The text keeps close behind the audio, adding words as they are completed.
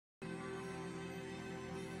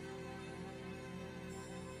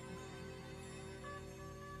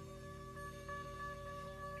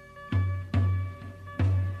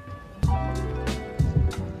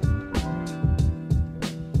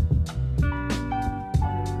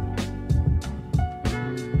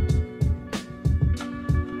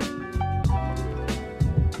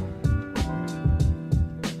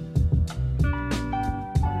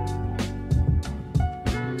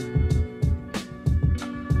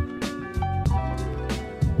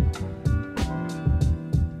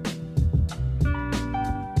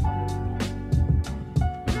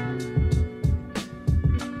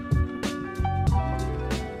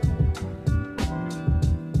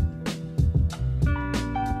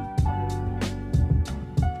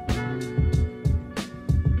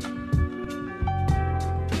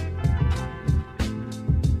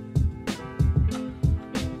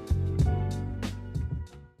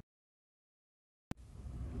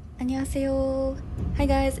안녕하세요. Hi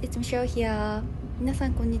guys, it's Michelle here. 皆さ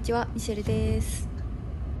んこんにちは、ミシェルです。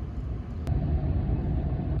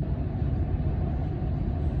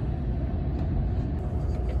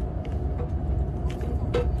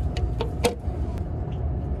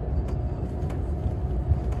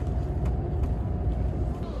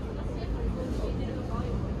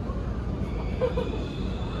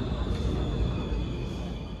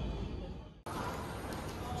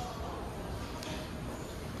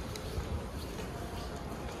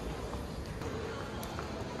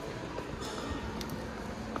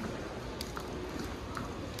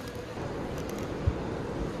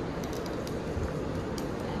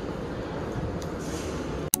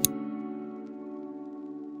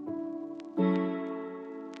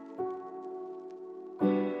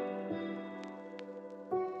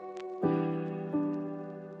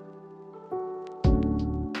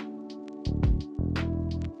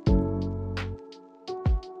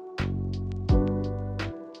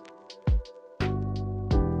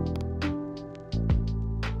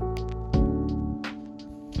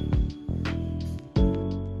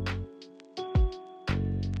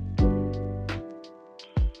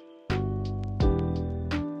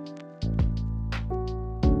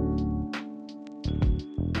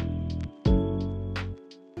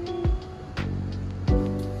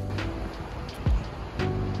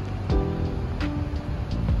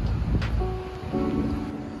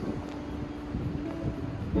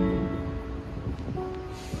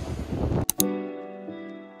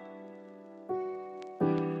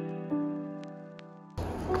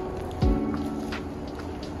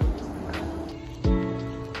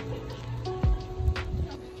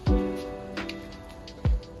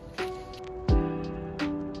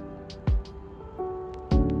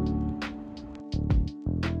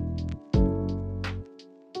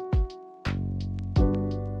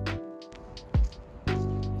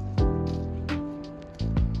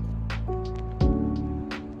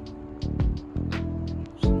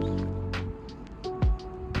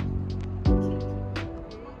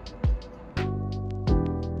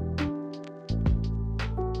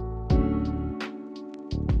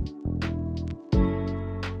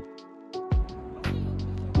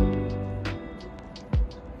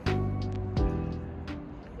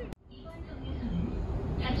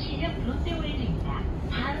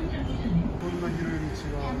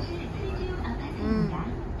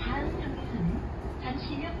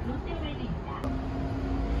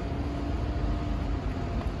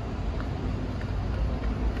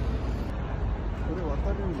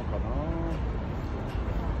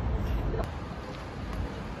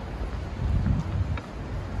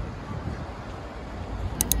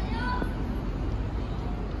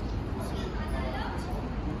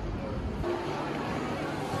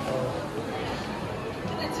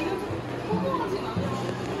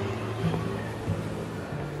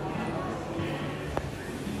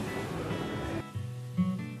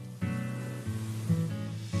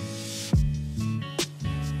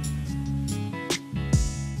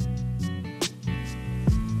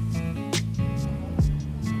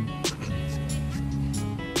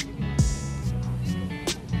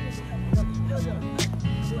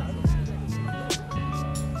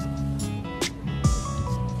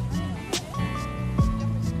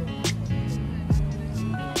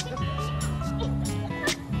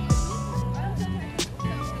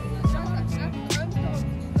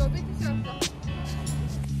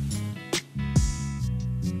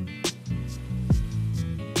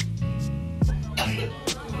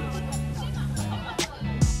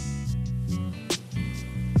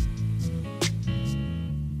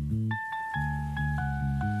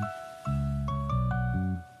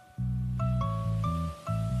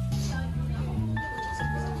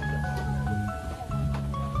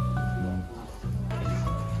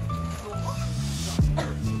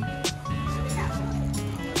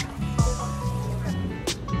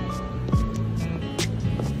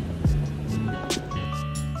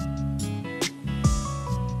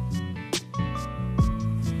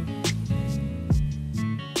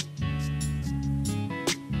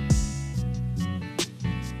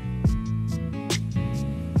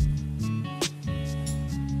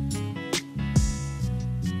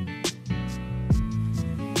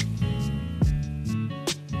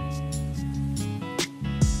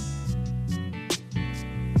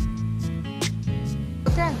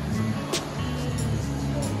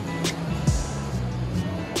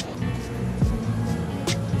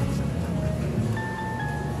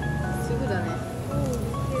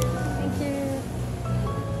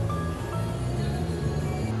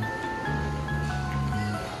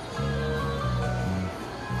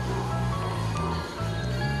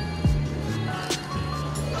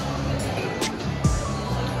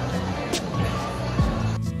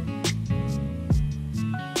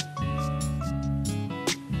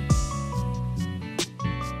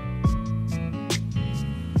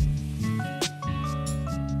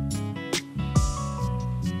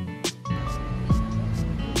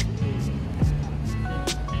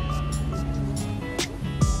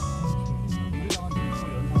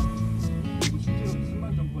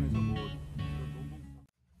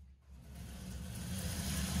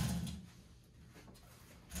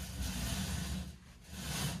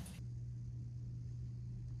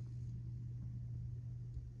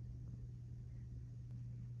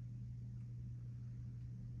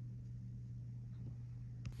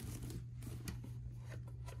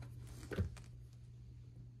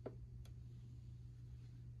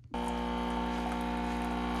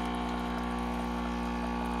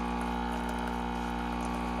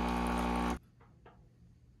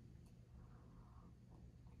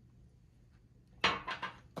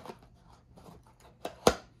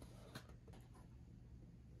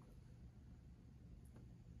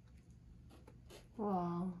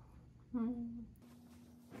Wow.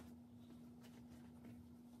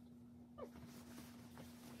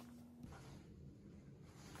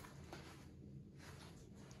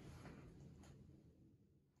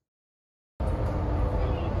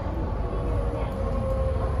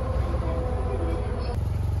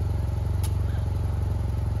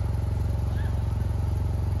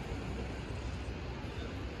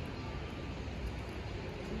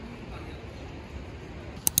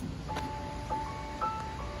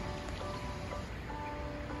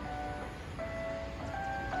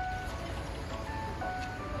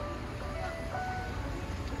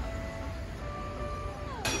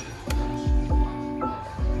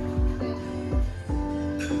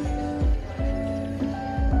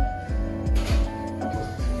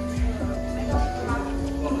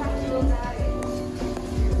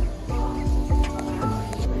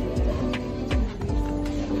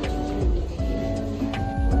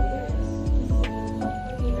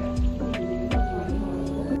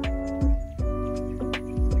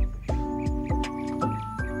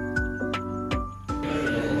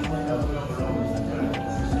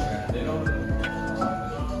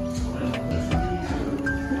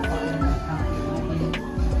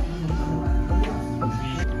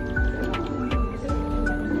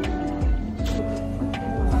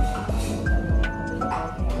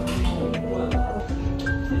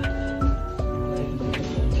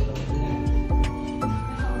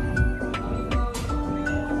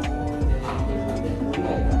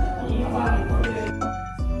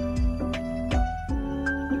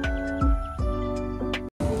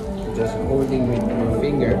 Just holding with your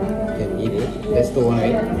finger, you can eat it. That's the one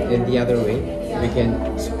way. Then the other way, we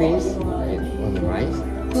can squeeze it on the rice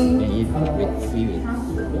and eat with seaweed.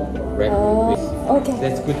 Wrap with this. Okay.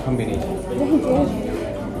 That's good combination. Thank you.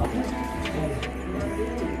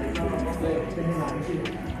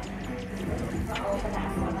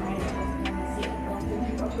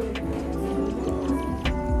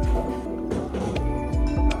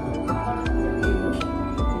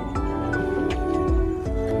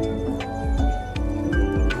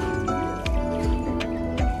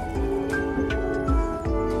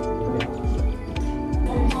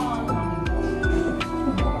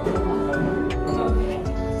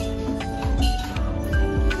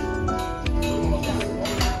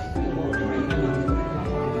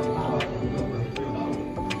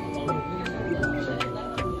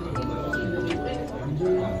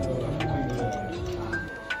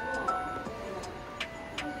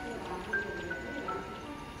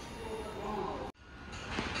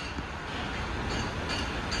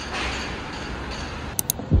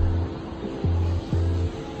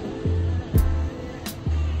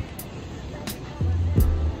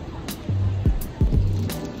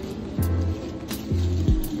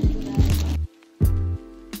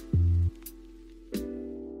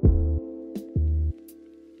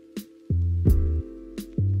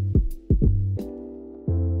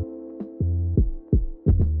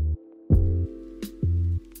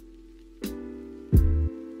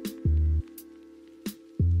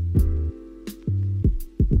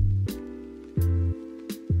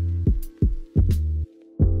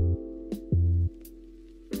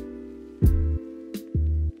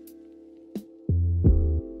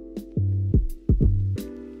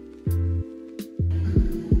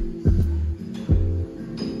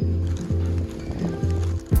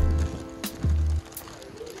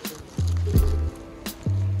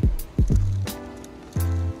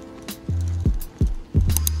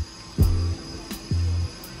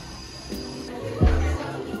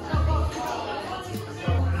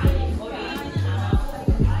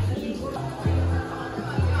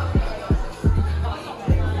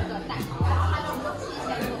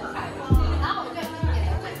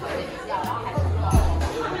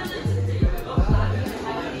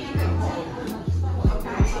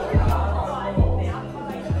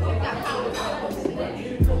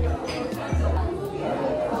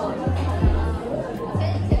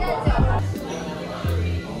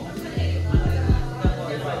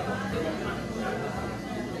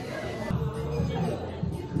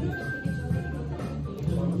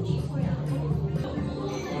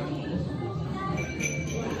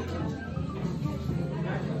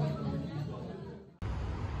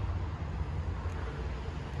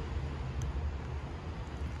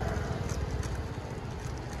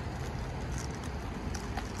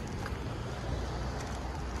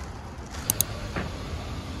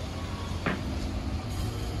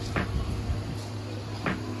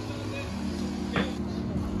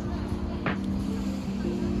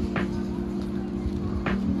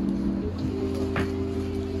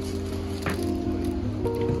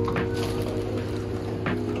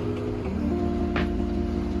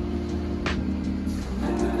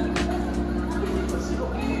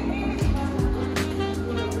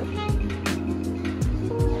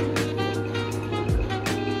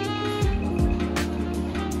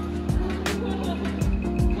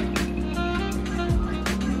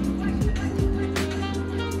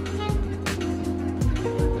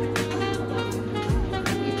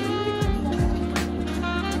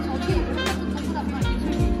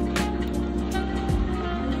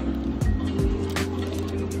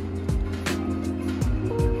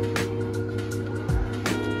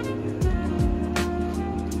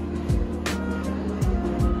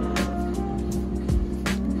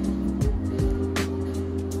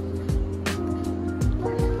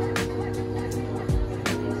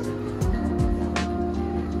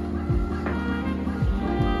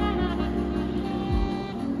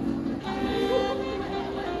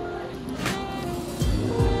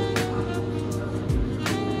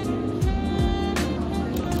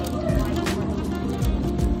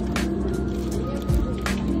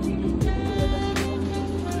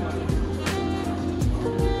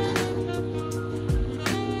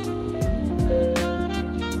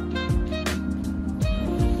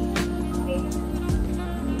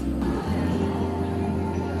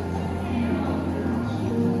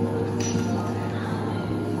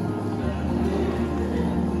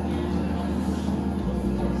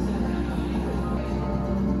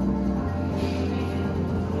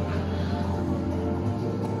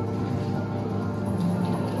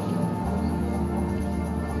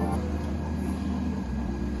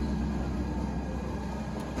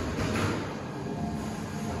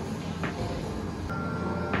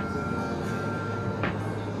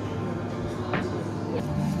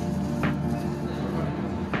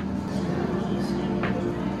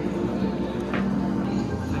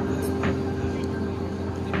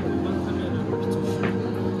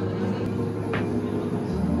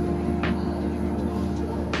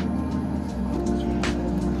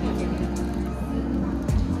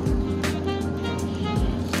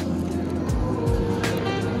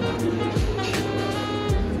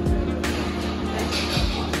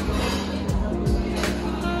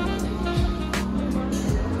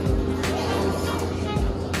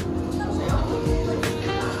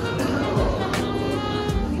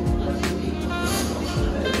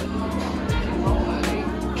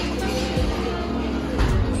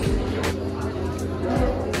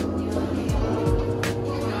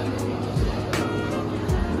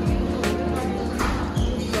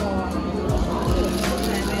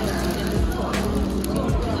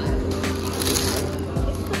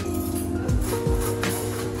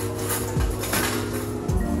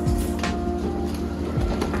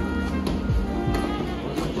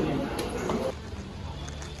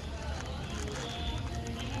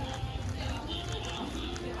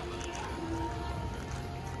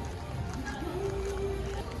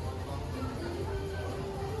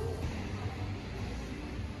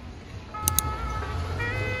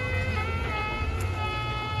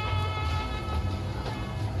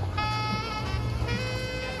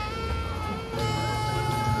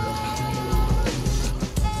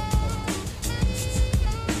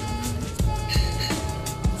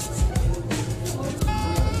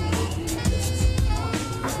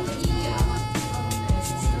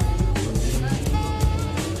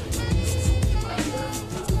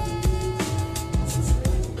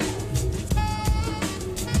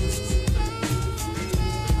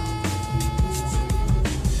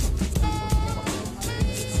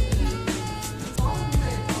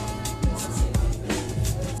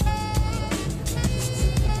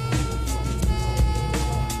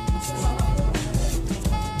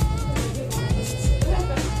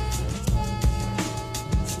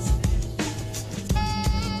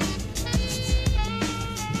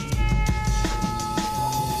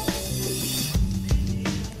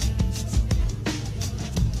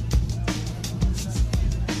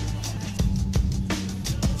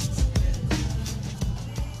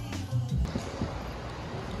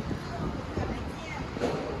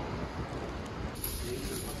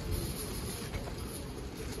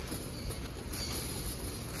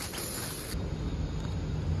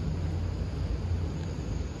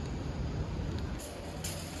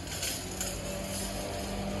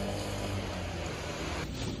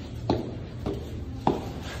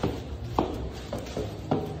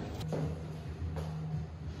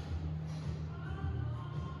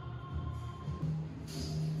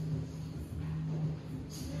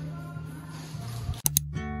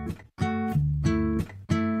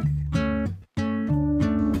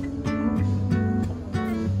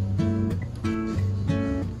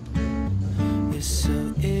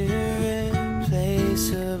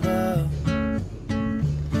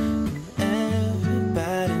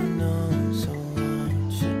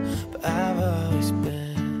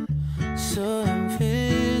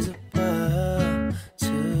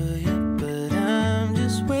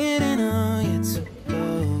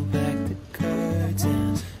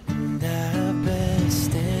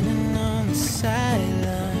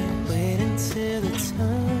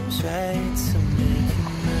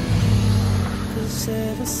 'Cause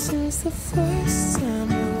ever since the first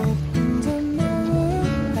time you opened up my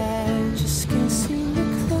world, I just can't seem to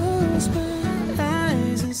close my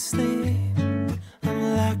eyes and sleep.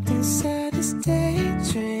 I'm locked inside this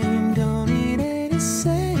daydream, don't need any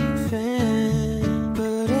saving.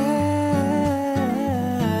 But I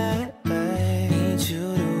need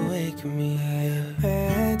you to wake me up.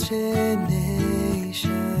 Imagination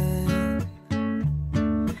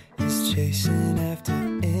is chasing after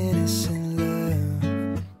innocent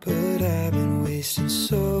love, but I've been wasting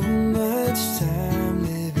so much time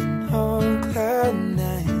living on cloud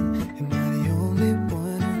nine. Am I the only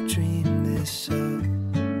one who dreamed this up?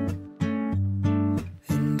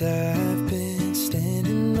 And I've been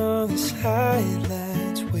standing on these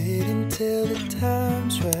highlights, waiting till the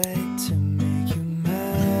time's right to make you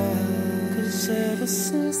mine. 'Cause ever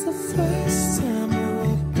since the first time you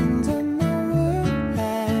opened up my world, I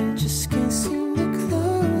just can't seem to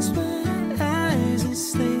close my eyes and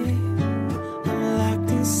sleep. I'm locked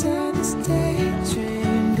inside this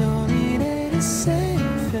daydream, don't need any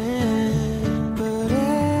saving. But I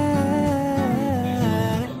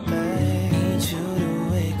need you to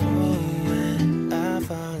wake me when I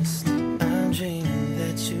fall asleep. I'm dreaming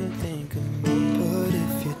that you think of me. But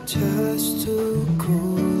if you're just too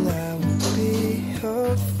cool, I won't be your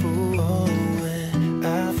fool. Oh, when I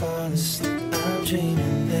fall asleep, I'm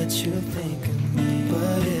dreaming that you think of me.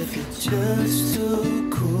 But if you're just too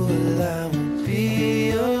cool, I won't be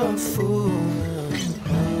your fool.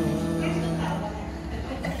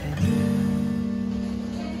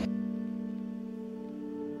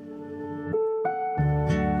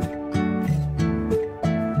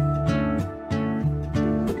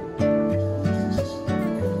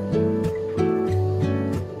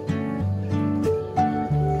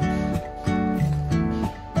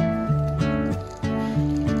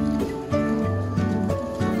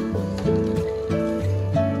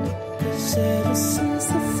 Ever since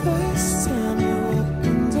the first time you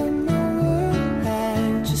opened up my world,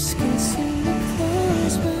 I just can't seem to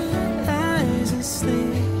close my eyes and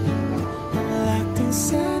sleep. I'm locked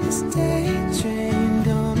inside this daydream,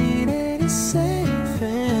 don't need any saving.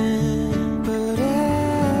 But I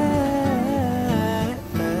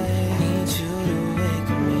need you to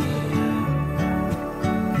wake me up.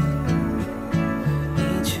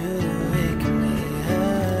 Need you to wake me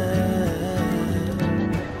up.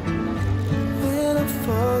 When I'm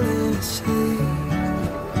falling asleep,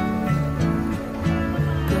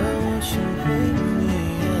 girl, won't you wake me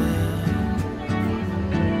up?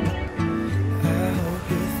 I hope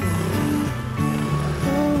you're thinking of me.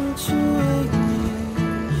 Oh, won't you wake me?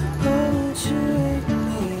 Oh, won't you wake me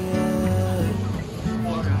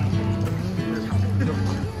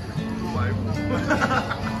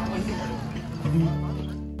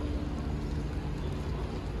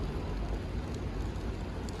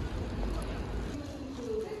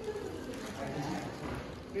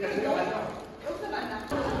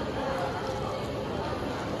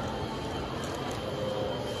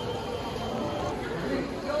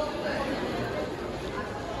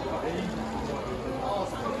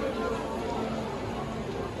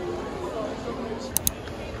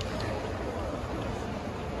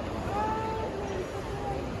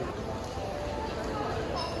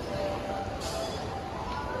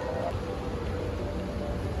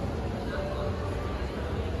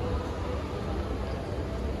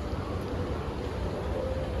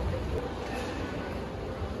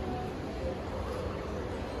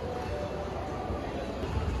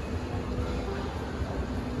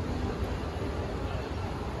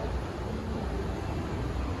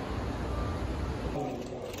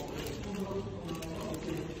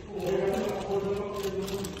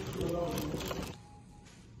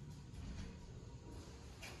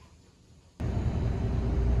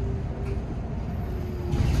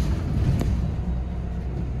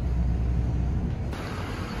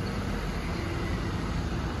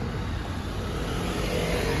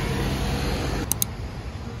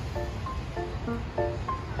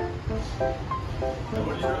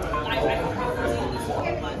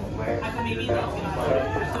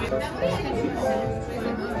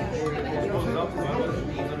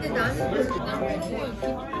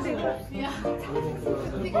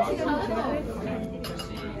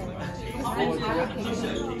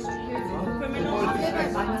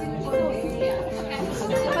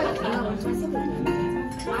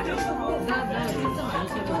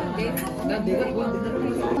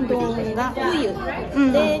운동가 우유,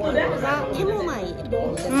 네, 그거가 캐모마일.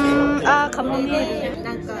 아, 감론네. 네,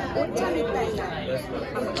 뭔가 오차 미타이나.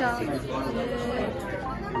 오차.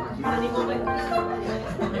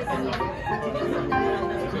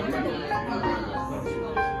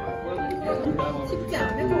 쉽지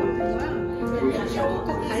않을 것 같은 거야.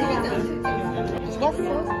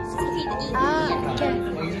 아,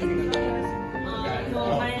 오케이.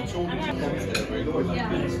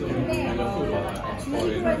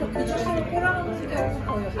 중국에서 그 정도로 꼬라는 시켜서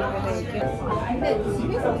거의 근데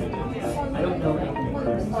집에서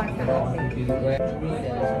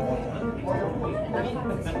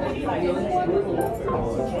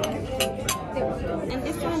And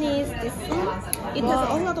this one is this one. It has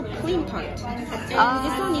a lot of cream tart. And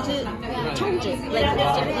this one is Cheongju, like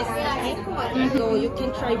Japanese type. So you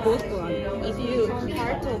can try both one. If you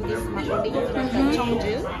part of this Makgeolli, like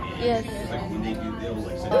Cheongju. Yes.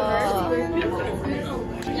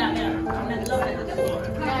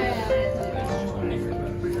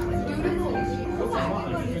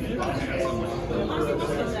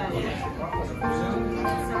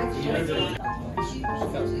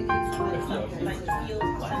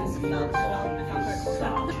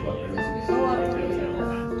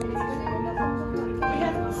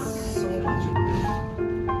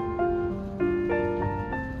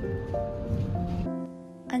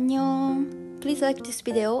 안녕. Please like this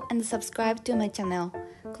video and subscribe to my channel.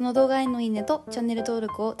 この動画へのいいねとチャンネル登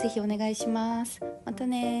録をぜひお願いします。また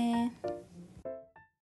ね。